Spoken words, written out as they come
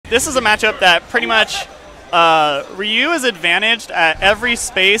this is a matchup that pretty much Ryu is advantaged at every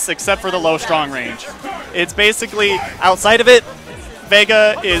space except for the low strong range. It's basically outside of it,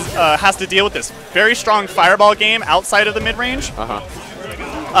 Vega has to deal with this very strong fireball game outside of the mid range,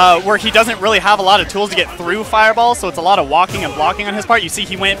 where he doesn't really have a lot of tools to get through fireball, so it's a lot of walking and blocking on his part. You see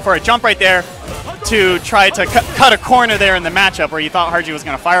he went for a jump right there to try to cut a corner there in the matchup where he thought Hargi was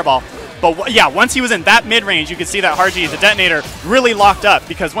going to fireball. But yeah, once he was in that mid-range, you could see that Hargi, the detonator, really locked up,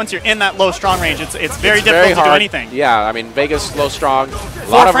 because once you're in that low strong range, it's very difficult to do anything. Yeah, I mean, Vega's low strong, a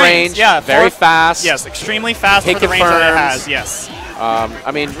lot of range, yeah, very fast. Yes, extremely fast for the range that it has, yes.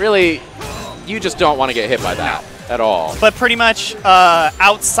 I mean, really, you just don't want to get hit by that at all. But pretty much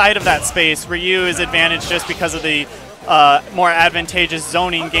outside of that space, Ryu is advantaged just because of the more advantageous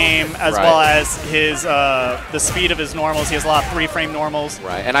zoning game, as well as his the speed of his normals. He has a lot of 3-frame normals.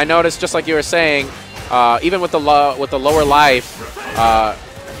 Right, and I noticed, just like you were saying, even with the lower life, El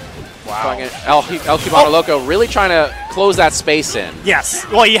Cubano Loco really trying to close that space in. Yes,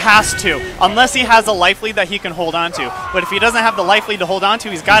 well, he has to, unless he has a life lead that he can hold on to. But if he doesn't have the life lead to hold on to,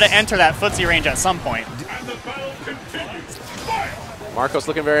 he's got to enter that footsie range at some point. Marcos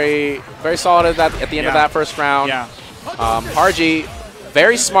looking very, very solid at the end of that first round. Yeah. Hargi,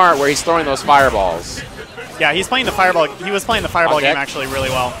 very smart where he's throwing those fireballs. Yeah, he's playing the fireball. He was playing the fireball game actually really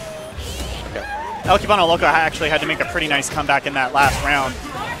well. Okay. El Cubano Loco actually had to make a pretty nice comeback in that last round.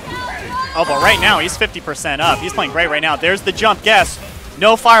 Oh, but right now he's 50% up. He's playing great right now. There's the jump guess.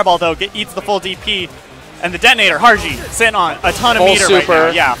 No fireball though. Eats the full DP. And the detonator, Hargi, sitting on a ton of meter right now.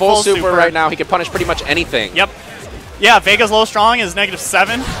 Yeah, full super right now. He can punish pretty much anything. Yep. Yeah, Vega's low strong is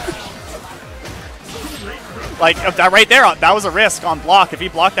 -7. Like, right there, that was a risk on block. If he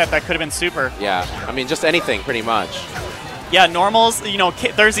blocked that, that could have been super. Yeah, I mean, just anything, pretty much. Yeah, normals, you know,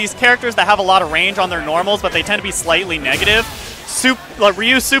 there's these characters that have a lot of range on their normals, but they tend to be slightly negative.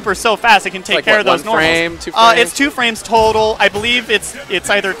 Ryu's super so fast, it can take care of those normals. 1 frame, 2 frames? It's 2 frames total. I believe it's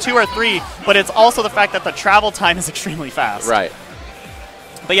either 2 or 3, but it's also the fact that the travel time is extremely fast. Right.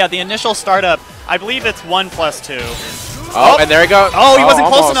 But yeah, the initial startup, I believe it's 1+2. Oh, and there he goes. Oh, he wasn't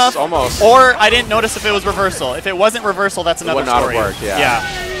close enough. Almost. Or I didn't notice if it was reversal. If it wasn't reversal, that's another story. Would not have worked,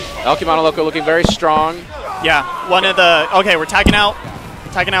 yeah. El Cubano Loco looking very strong. Yeah, one of the... Okay, we're tagging out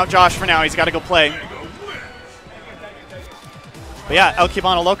Josh for now. He's got to go play. But yeah, El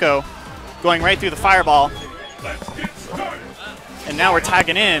Cubano Loco going right through the fireball. And now we're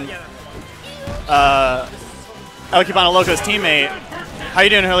tagging in El Cubano Loco's teammate. How you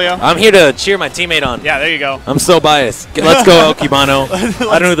doing, Julio? I'm here to cheer my teammate on. Yeah, there you go. I'm so biased. Let's go, El Cubano.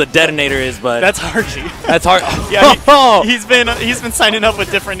 I don't know who the detonator is, but that's Hargi. That's hard. Yeah, he's been signing up with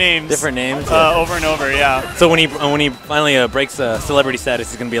different names. Different names. Over and over. Yeah. So when he finally breaks celebrity status,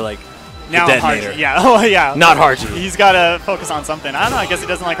 he's gonna be like now the detonator. Hargi. Yeah. Oh yeah. Not Hargi. He's got to focus on something. I don't know. I guess he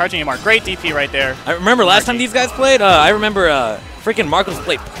doesn't like Hargi anymore. Great DP right there. I remember last time these guys played. I remember freaking Marcos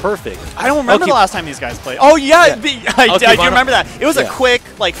played perfect. I don't remember the last time these guys played. Oh yeah, I do remember that. It was a quick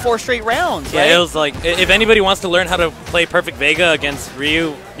like 4 straight rounds. Right? Yeah, it was like if anybody wants to learn how to play perfect Vega against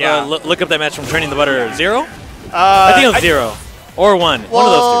Ryu, look up that match from Churning the Butter. 0? I think it was 0 or 1. Well, one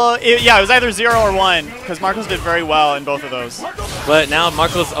of those two. Yeah, it was either 0 or 1 because Marcos did very well in both of those. But now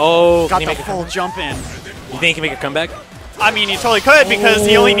Marcos, got the full jump in. You think he can make a comeback? I mean, he totally could because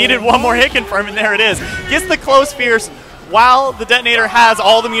he only needed 1 more hit confirm, and there it is. Gets the close fierce while the detonator has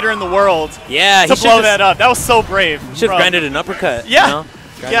all the meter in the world. Yeah, to blow that up. That was so brave. Should have grinded an uppercut. Yeah, you know?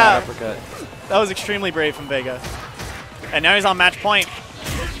 yeah. An uppercut. That was extremely brave from Vega. And now he's on match point.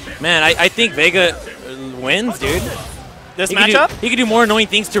 Man, I think Vega wins, dude. This matchup? He could do more annoying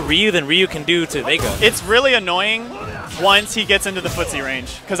things to Ryu than Ryu can do to Vega. It's really annoying once he gets into the footsie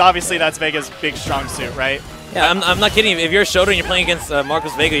range, because obviously that's Vega's big strong suit, right? Yeah, I'm not kidding. If you're a Shoto and you're playing against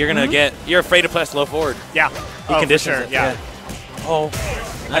Marcos Vega, you're gonna you're afraid to press low forward. Yeah. He conditions for sure. it. Yeah. Oh.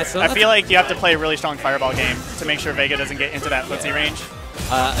 Nice. I feel like you have to play a really strong fireball game to make sure Vega doesn't get into that footsie range.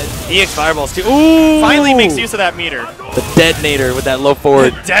 EX fireballs too. Ooh! Finally makes use of that meter. The detonator with that low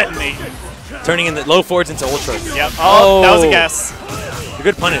forward. The detonator. Turning in the low forwards into ultras. Yep. Oh, that was a guess. A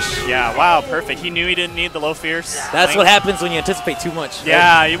good punish. Yeah, wow, perfect. He knew he didn't need the low fierce. That's what happens when you anticipate too much.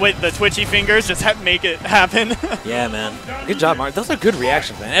 Yeah, you with the twitchy fingers, just make it happen. Yeah, man. Good job, Mark. Those are good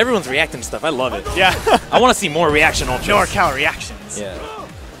reactions, man. Everyone's reacting to stuff. I love it. Yeah. I want to see more reaction ultras. NorCal reactions. Yeah.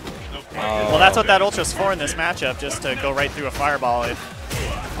 Well, that's what that ultra's for in this matchup, just to go right through a fireball if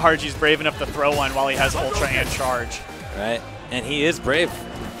Hargi's brave enough to throw one while he has ultra and charge. Right. And he is brave.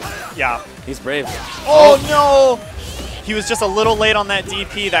 Yeah. He's brave. Oh, no! He was just a little late on that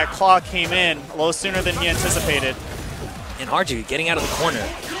DP. That claw came in a little sooner than he anticipated. And Hargi getting out of the corner.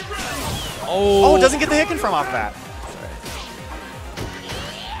 Oh, doesn't get the hit confirm off that.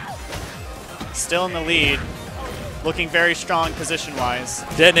 still in the lead. Looking very strong position-wise.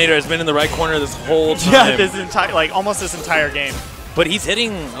 Detonator has been in the right corner this whole time. Yeah, this entire, like almost this entire game. But he's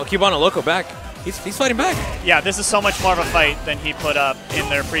hitting Cubano Loco back. He's fighting back. Yeah, this is so much more of a fight than he put up in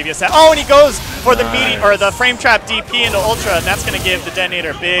their previous set. Oh, and he goes for the the frame trap DP into Ultra, and that's going to give the Detonator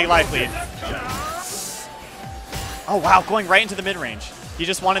a big life lead. Oh wow, going right into the mid-range. He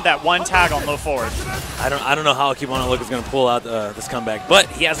just wanted that one tag on low forward. I don't know how Cubano Loco is going to pull out this comeback, but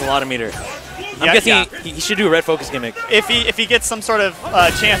he has a lot of meter. I'm guessing he should do a red focus gimmick. If he gets some sort of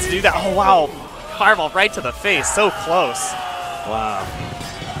chance to do that. Oh wow, fireball right to the face, so close. Wow.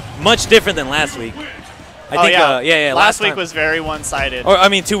 Much different than last week. I think, yeah. Last week was very one-sided. Or I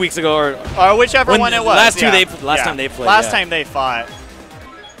mean, 2 weeks ago, or whichever one it was. Last time they played. Last time they fought.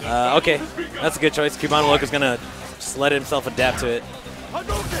 Okay, that's a good choice. Cubano Loco's gonna just let himself adapt to it.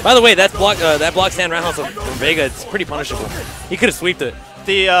 By the way, that block stand roundhouse from Vega, it's pretty punishable. He could have sweeped it.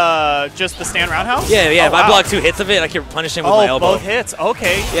 Just the stand roundhouse? Yeah. Oh, if I block 2 hits of it, I can punish him with my elbow. Both hits.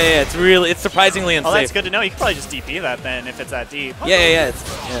 Okay. Yeah. It's surprisingly unsafe. Oh, that's good to know. You can probably just DP that then if it's that deep. Yeah.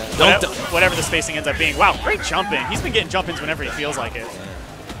 Whatever the spacing ends up being. Wow, great jumping. He's been getting jump-ins whenever he feels like it.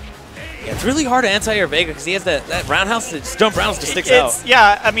 Yeah, it's really hard to anti-air Vega because he has that roundhouse, that jump roundhouse just sticks out.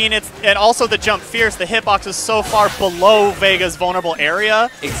 Yeah, I mean, and also the jump fierce, the hitbox is so far below Vega's vulnerable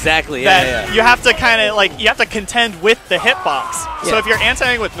area. Exactly, that you have to kind of, you have to contend with the hitbox. Yeah. So if you're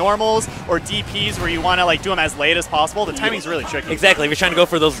anti-airing with normals or DPs where you want to, do them as late as possible, the timing's really tricky. Exactly, if you're trying to go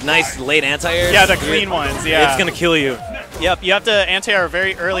for those nice late anti-airs. Yeah, the clean ones, yeah. It's going to kill you. Yep, you have to anti-air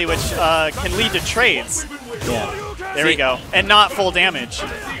very early, which can lead to trades. Yeah. There we go. And not full damage.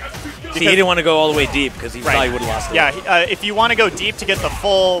 See, he didn't want to go all the way deep because he probably would have lost it. Yeah, if you want to go deep to get the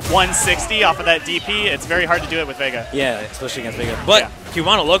full 160 off of that DP, it's very hard to do it with Vega. Yeah, especially against Vega. But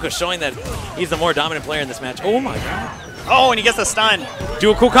Cubano Loco showing that he's the more dominant player in this match. Oh my god. Oh, and he gets a stun.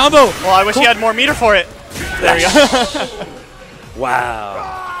 Do a cool combo. Well, I wish he had more meter for it. There we go. Wow.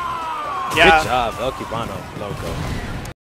 Yeah. Good job, El Cubano Loco.